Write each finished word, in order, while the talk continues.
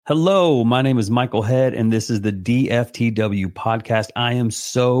Hello, my name is Michael Head, and this is the DFTW podcast. I am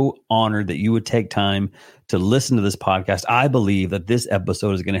so honored that you would take time to listen to this podcast. I believe that this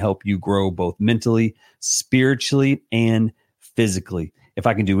episode is going to help you grow both mentally, spiritually, and physically. If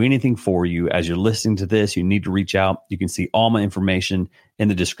I can do anything for you as you're listening to this, you need to reach out. You can see all my information in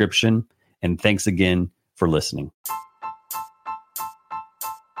the description. And thanks again for listening.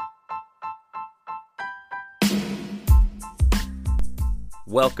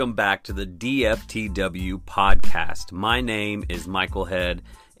 Welcome back to the DFTW podcast. My name is Michael Head,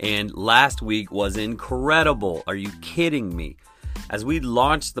 and last week was incredible. Are you kidding me? As we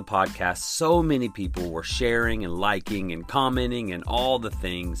launched the podcast, so many people were sharing and liking and commenting and all the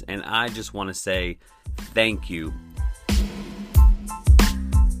things, and I just want to say thank you.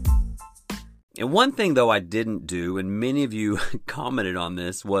 And one thing, though, I didn't do, and many of you commented on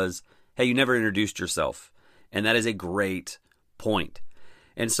this, was, hey, you never introduced yourself. And that is a great point.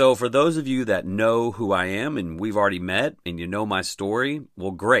 And so for those of you that know who I am and we've already met and you know my story,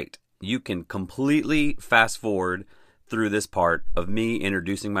 well, great. You can completely fast forward through this part of me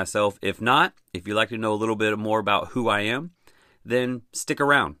introducing myself. If not, if you'd like to know a little bit more about who I am, then stick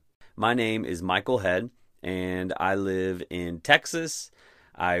around. My name is Michael Head, and I live in Texas.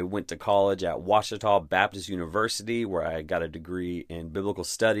 I went to college at Ouachita Baptist University, where I got a degree in biblical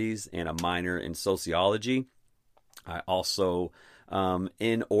studies and a minor in sociology. I also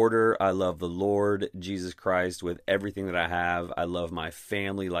in order, I love the Lord Jesus Christ with everything that I have. I love my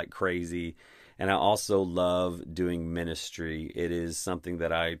family like crazy. And I also love doing ministry. It is something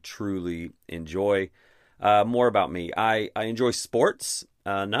that I truly enjoy. More about me. I enjoy sports.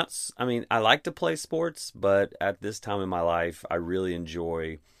 I like to play sports, but at this time in my life, I really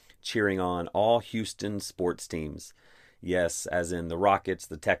enjoy cheering on all Houston sports teams. Yes, as in the Rockets,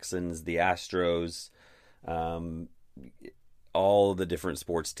 the Texans, the Astros, all the different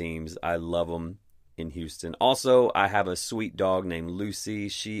sports teams. I love them in Houston. Also, I have a sweet dog named Lucy.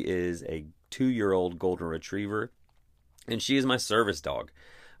 She is a 2-year-old golden retriever, and she is my service dog.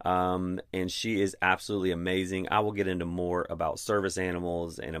 And she is absolutely amazing. I will get into more about service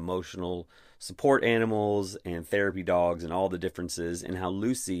animals and emotional support animals and therapy dogs and all the differences, and how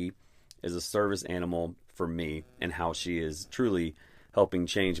Lucy is a service animal for me and how she is truly helping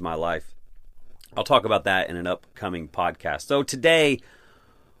change my life. I'll talk about that in an upcoming podcast. So today,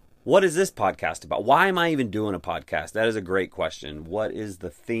 what is this podcast about? Why am I even doing a podcast? That is a great question. What is the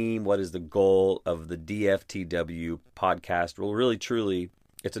theme? What is the goal of the DFTW podcast? Well, really, truly,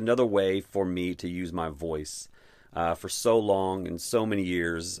 it's another way for me to use my voice. For so long and so many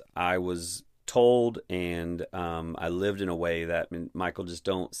years, I was told and I lived in a way that, Michael, just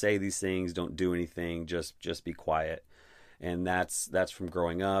don't say these things, don't do anything, just be quiet. And that's from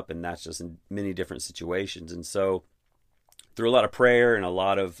growing up, and that's just in many different situations. And so through a lot of prayer and a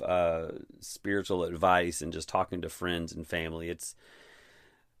lot of spiritual advice and just talking to friends and family, it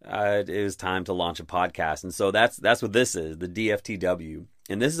was time to launch a podcast. And so that's what this is, the DFTW.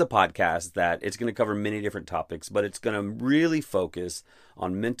 And this is a podcast that it's going to cover many different topics, but it's going to really focus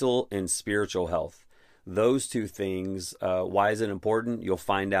on mental and spiritual health. Those two things, why is it important? You'll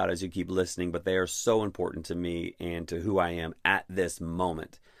find out as you keep listening, but they are so important to me and to who I am at this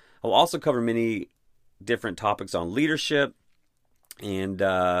moment. I'll also cover many different topics on leadership and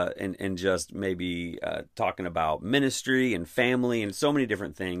just maybe talking about ministry and family and so many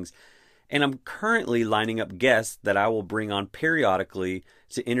different things. And I'm currently lining up guests that I will bring on periodically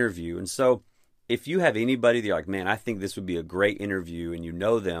to interview. And so if you have anybody that you're like, man, I think this would be a great interview, and you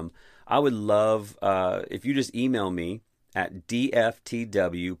know them, I would love if you just email me at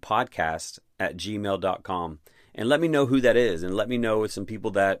dftwpodcast@gmail.com and let me know who that is, and let me know with some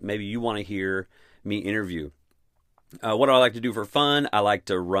people that maybe you want to hear me interview. What do I like to do for fun? I like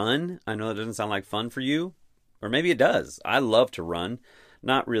to run. I know that doesn't sound like fun for you, or maybe it does. I love to run.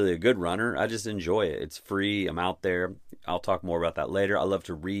 Not really a good runner. I just enjoy it. It's free. I'm out there. I'll talk more about that later. I love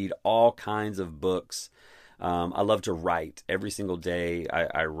to read all kinds of books. I love to write. Every single day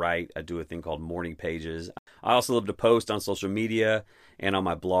I write. I do a thing called morning pages. I also love to post on social media and on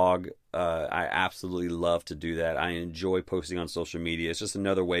my blog. I absolutely love to do that. I enjoy posting on social media. It's just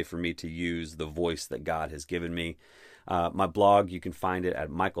another way for me to use the voice that God has given me. My blog, you can find it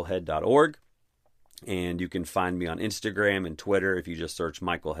at michaelhead.org. And you can find me on Instagram and Twitter if you just search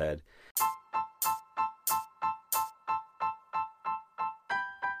Michael Head.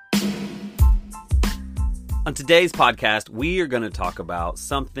 On today's podcast, we are going to talk about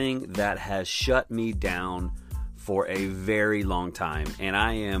something that has shut me down for a very long time. And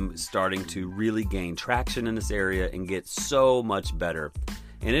I am starting to really gain traction in this area and get so much better.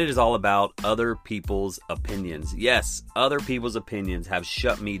 and it is all about other people's opinions. Yes, other people's opinions have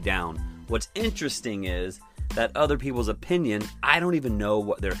shut me down. What's interesting is that other people's opinion, I don't even know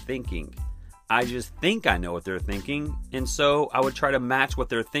what they're thinking. I just think I know what they're thinking, and so I would try to match what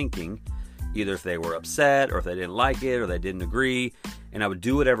they're thinking, either if they were upset or if they didn't like it or they didn't agree, and I would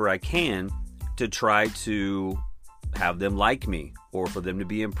do whatever I can to try to have them like me or for them to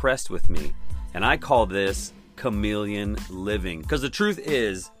be impressed with me. And I call this chameleon living, because the truth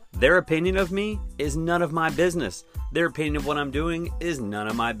is, their opinion of me is none of my business. Their opinion of what I'm doing is none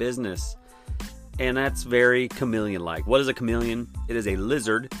of my business. And that's very chameleon-like. What is a chameleon? It is a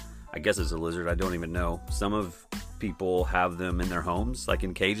lizard. I guess it's a lizard. I don't even know. Some of people have them in their homes, like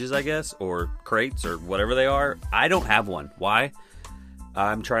in cages, I guess, or crates or whatever they are. I don't have one. Why?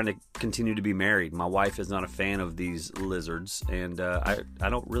 I'm trying to continue to be married. My wife is not a fan of these lizards, and I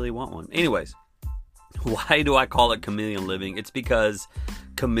don't really want one. Anyways, why do I call it chameleon living? It's because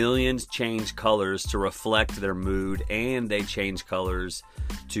chameleons change colors to reflect their mood, and they change colors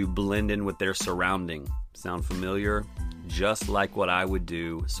to blend in with their surrounding. Sound familiar? Just like what I would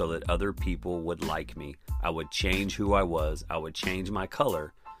do so that other people would like me. I would change who I was. I would change my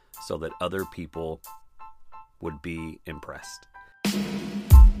color so that other people would be impressed.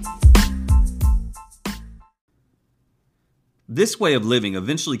 This way of living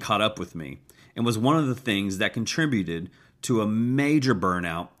eventually caught up with me and was one of the things that contributed to a major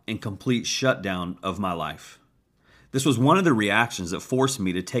burnout and complete shutdown of my life. This was one of the reactions that forced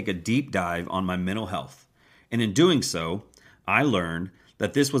me to take a deep dive on my mental health. And in doing so, I learned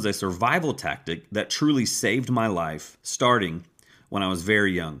that this was a survival tactic that truly saved my life starting when I was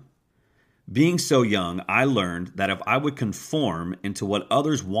very young. Being so young, I learned that if I would conform into what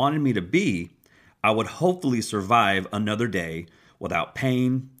others wanted me to be, I would hopefully survive another day without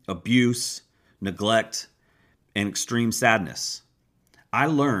pain, abuse, neglect, and extreme sadness. I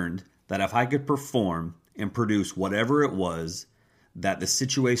learned that if I could perform and produce whatever it was that the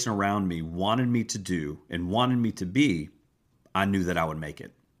situation around me wanted me to do and wanted me to be, I knew that I would make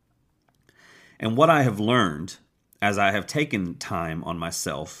it. And what I have learned as I have taken time on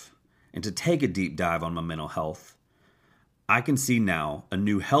myself and to take a deep dive on my mental health, I can see now a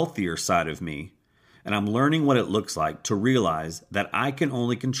new healthier side of me, and I'm learning what it looks like to realize that I can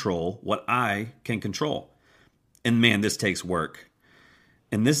only control what I can control. And man, this takes work.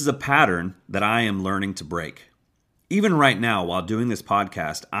 And this is a pattern that I am learning to break. Even right now, while doing this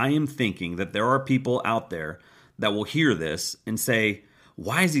podcast, I am thinking that there are people out there that will hear this and say,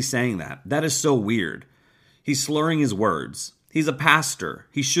 why is he saying that? That is so weird. He's slurring his words. He's a pastor.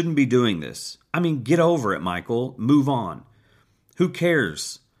 He shouldn't be doing this. I mean, get over it, Michael. Move on. Who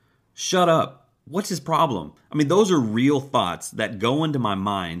cares? Shut up. What's his problem? I mean, those are real thoughts that go into my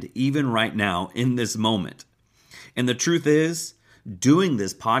mind even right now in this moment. And the truth is, doing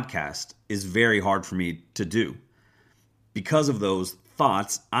this podcast is very hard for me to do. Because of those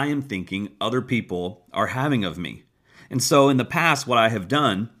thoughts I am thinking other people are having of me. And so in the past, what I have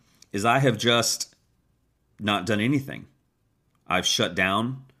done is I have just not done anything. I've shut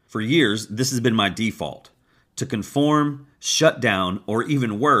down. For years, this has been my default. To conform, shut down, or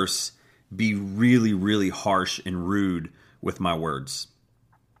even worse, be really, really harsh and rude with my words.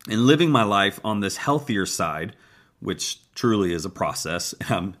 And living my life on this healthier side, which truly is a process,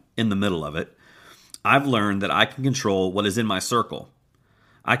 and I'm in the middle of it, I've learned that I can control what is in my circle.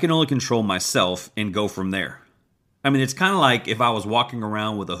 I can only control myself and go from there. I mean, it's kind of like if I was walking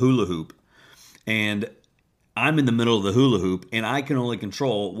around with a hula hoop and I'm in the middle of the hula hoop and I can only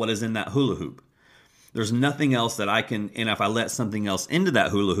control what is in that hula hoop. There's nothing else that I can, and if I let something else into that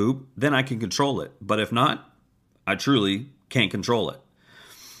hula hoop, then I can control it. But if not, I truly can't control it.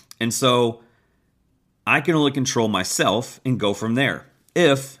 And so I can only control myself and go from there.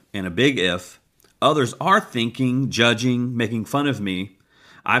 If, and a big if, others are thinking, judging, making fun of me,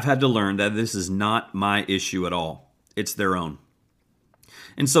 I've had to learn that this is not my issue at all. It's their own.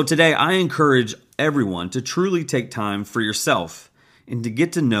 And so today I encourage everyone to truly take time for yourself and to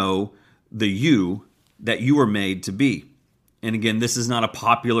get to know the you that you were made to be. And again, this is not a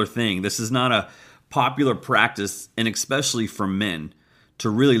popular thing. This is not a popular practice, and especially for men, to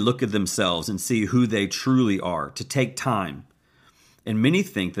really look at themselves and see who they truly are, to take time. And many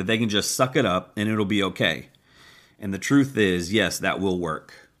think that they can just suck it up and it'll be okay. And the truth is, yes, that will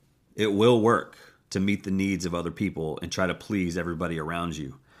work. It will work to meet the needs of other people and try to please everybody around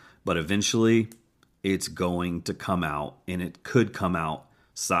you. But eventually, it's going to come out, and it could come out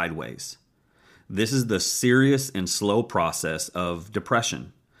sideways. This is the serious and slow process of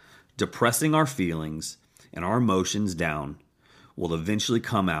depression. Depressing our feelings and our emotions down will eventually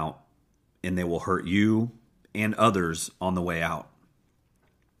come out, and they will hurt you and others on the way out.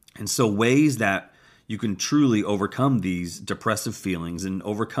 And so ways that you can truly overcome these depressive feelings and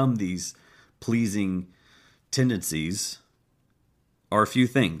overcome these pleasing tendencies are a few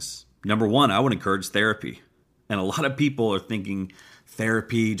things. Number one, I would encourage therapy. And a lot of people are thinking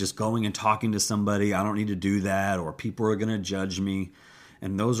therapy, just going and talking to somebody, I don't need to do that, or people are going to judge me.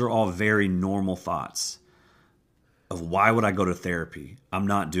 And those are all very normal thoughts of why would I go to therapy? I'm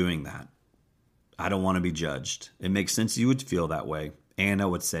not doing that. I don't want to be judged. It makes sense you would feel that way. And I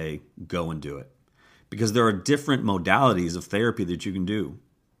would say, go and do it. Because there are different modalities of therapy that you can do.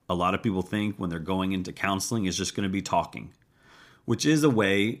 A lot of people think when they're going into counseling, it's just going to be talking, which is a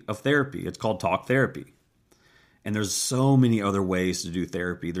way of therapy. It's called talk therapy. And there's so many other ways to do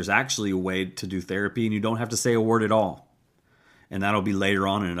therapy. There's actually a way to do therapy and you don't have to say a word at all. And that'll be later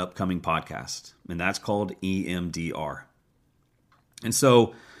on in an upcoming podcast. And that's called EMDR. And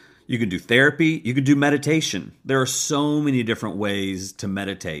so you can do therapy. You can do meditation. There are so many different ways to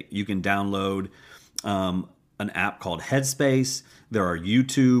meditate. You can download an app called Headspace. There are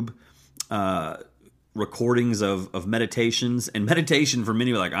YouTube recordings of meditations, and meditation for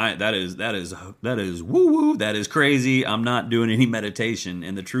many are like, that is woo woo, that is crazy. I'm not doing any meditation.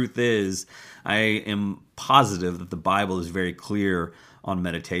 And the truth is, I am positive that the Bible is very clear on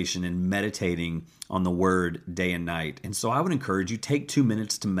meditation and meditating on the word day and night. And so I would encourage you, take 2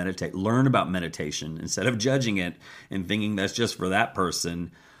 minutes to meditate. Learn about meditation instead of judging it and thinking that's just for that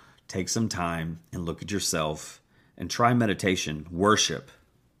person. Take some time and look at yourself and try meditation. Worship.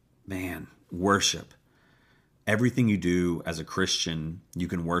 Man, worship. Everything you do as a Christian, you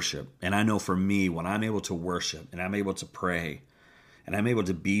can worship. And I know for me, when I'm able to worship and I'm able to pray and I'm able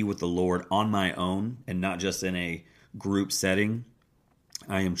to be with the Lord on my own and not just in a group setting,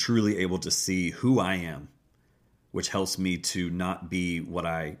 I am truly able to see who I am, which helps me to not be what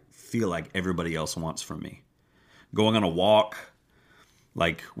I feel like everybody else wants from me. Going on a walk,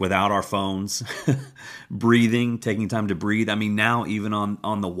 like without our phones, breathing, taking time to breathe. I mean, now even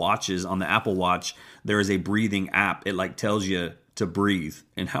on the watches, on the Apple Watch, there is a breathing app. It like tells you to breathe.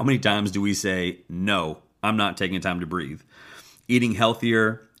 And how many times do we say, no, I'm not taking time to breathe? Eating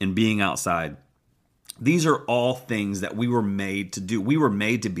healthier and being outside. These are all things that we were made to do. We were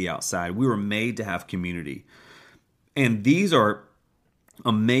made to be outside. We were made to have community. And these are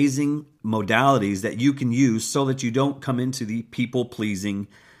amazing modalities that you can use so that you don't come into the people-pleasing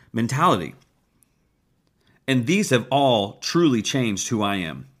mentality. And these have all truly changed who I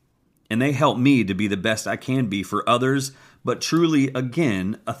am. And they help me to be the best I can be for others. But truly,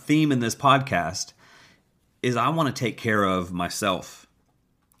 again, a theme in this podcast is I want to take care of myself.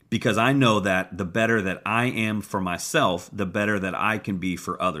 Because I know that the better that I am for myself, the better that I can be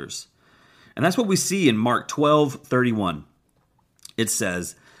for others. And that's what we see in Mark 12:31. It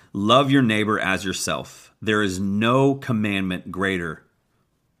says, love your neighbor as yourself. There is no commandment greater.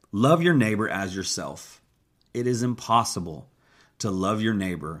 Love your neighbor as yourself. It is impossible to love your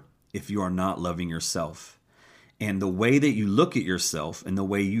neighbor if you are not loving yourself. And the way that you look at yourself and the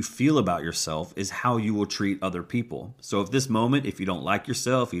way you feel about yourself is how you will treat other people. So if this moment, if you don't like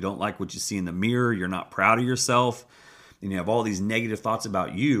yourself, you don't like what you see in the mirror, you're not proud of yourself, and you have all these negative thoughts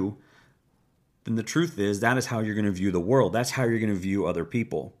about you, then the truth is that is how you're going to view the world. That's how you're going to view other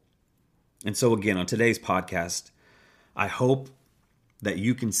people. And so again, on today's podcast, I hope that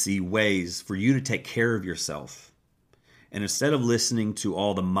you can see ways for you to take care of yourself. And instead of listening to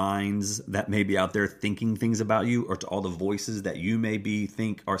all the minds that may be out there thinking things about you, or to all the voices that you maybe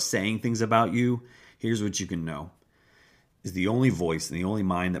think are saying things about you, here's what you can know. Is the only voice and the only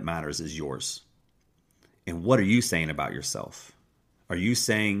mind that matters is yours. And what are you saying about yourself? Are you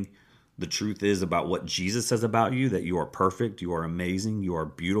saying the truth is about what Jesus says about you, that you are perfect, you are amazing, you are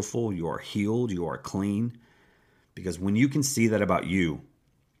beautiful, you are healed, you are clean? Because when you can see that about you,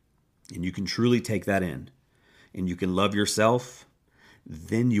 and you can truly take that in, and you can love yourself,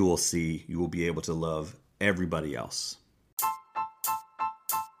 then you will be able to love everybody else.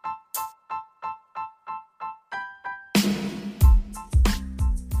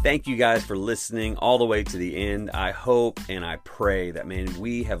 Thank you guys for listening all the way to the end. I hope and I pray that, man,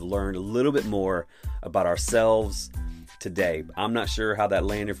 we have learned a little bit more about ourselves today. I'm not sure how that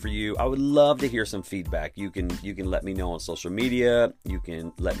landed for you. I would love to hear some feedback. You can let me know on social media. You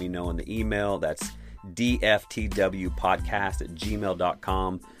can let me know in the email. That's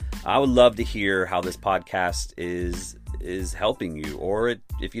dftwpodcast@gmail.com. I would love to hear how this podcast is helping you, or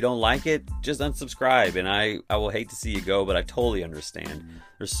if you don't like it, just unsubscribe, and I will hate to see you go, but I totally understand.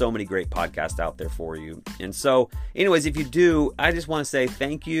 There's so many great podcasts out there for you. And so anyways, if you do, I just want to say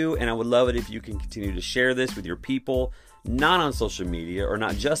thank you, and I would love it if you can continue to share this with your people. not on social media, or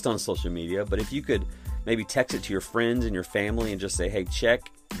not just on social media, but if you could maybe text it to your friends and your family and just say, hey,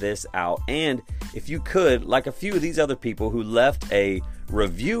 check this out. And if you could, like a few of these other people who left a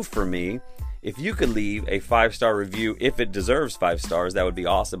review for me, if you could leave a 5-star review, if it deserves 5 stars, that would be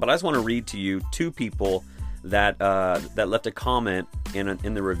awesome. But I just want to read to you 2 people that left a comment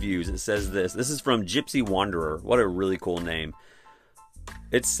in the reviews. It says this. This is from Gypsy Wanderer. What a really cool name.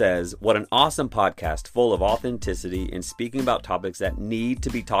 It says, what an awesome podcast full of authenticity and speaking about topics that need to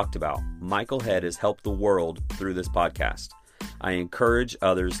be talked about. Michael Head has helped the world through this podcast. I encourage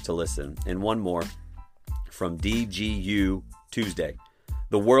others to listen. And one more from DGU Tuesday.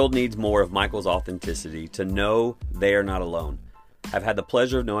 The world needs more of Michael's authenticity to know they are not alone. I've had the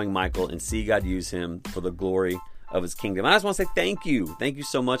pleasure of knowing Michael and see God use him for the glory of his kingdom. I just want to say thank you. Thank you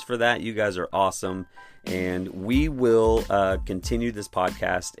so much for that. You guys are awesome. And we will continue this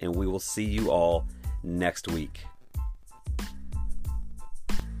podcast, and we will see you all next week.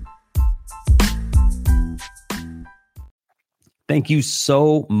 Thank you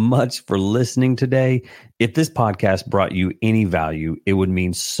so much for listening today. If this podcast brought you any value, it would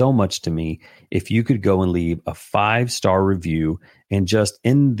mean so much to me if you could go and leave a 5-star review, and just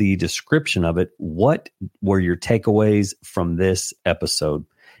in the description of it, what were your takeaways from this episode?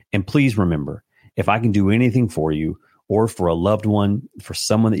 And please remember, if I can do anything for you or for a loved one, for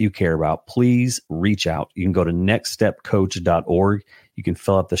someone that you care about, please reach out. You can go to nextstepcoach.org. You can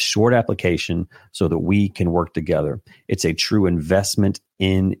fill out the short application so that we can work together. It's a true investment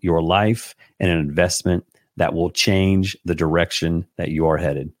in your life and an investment that will change the direction that you are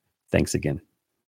headed. Thanks again.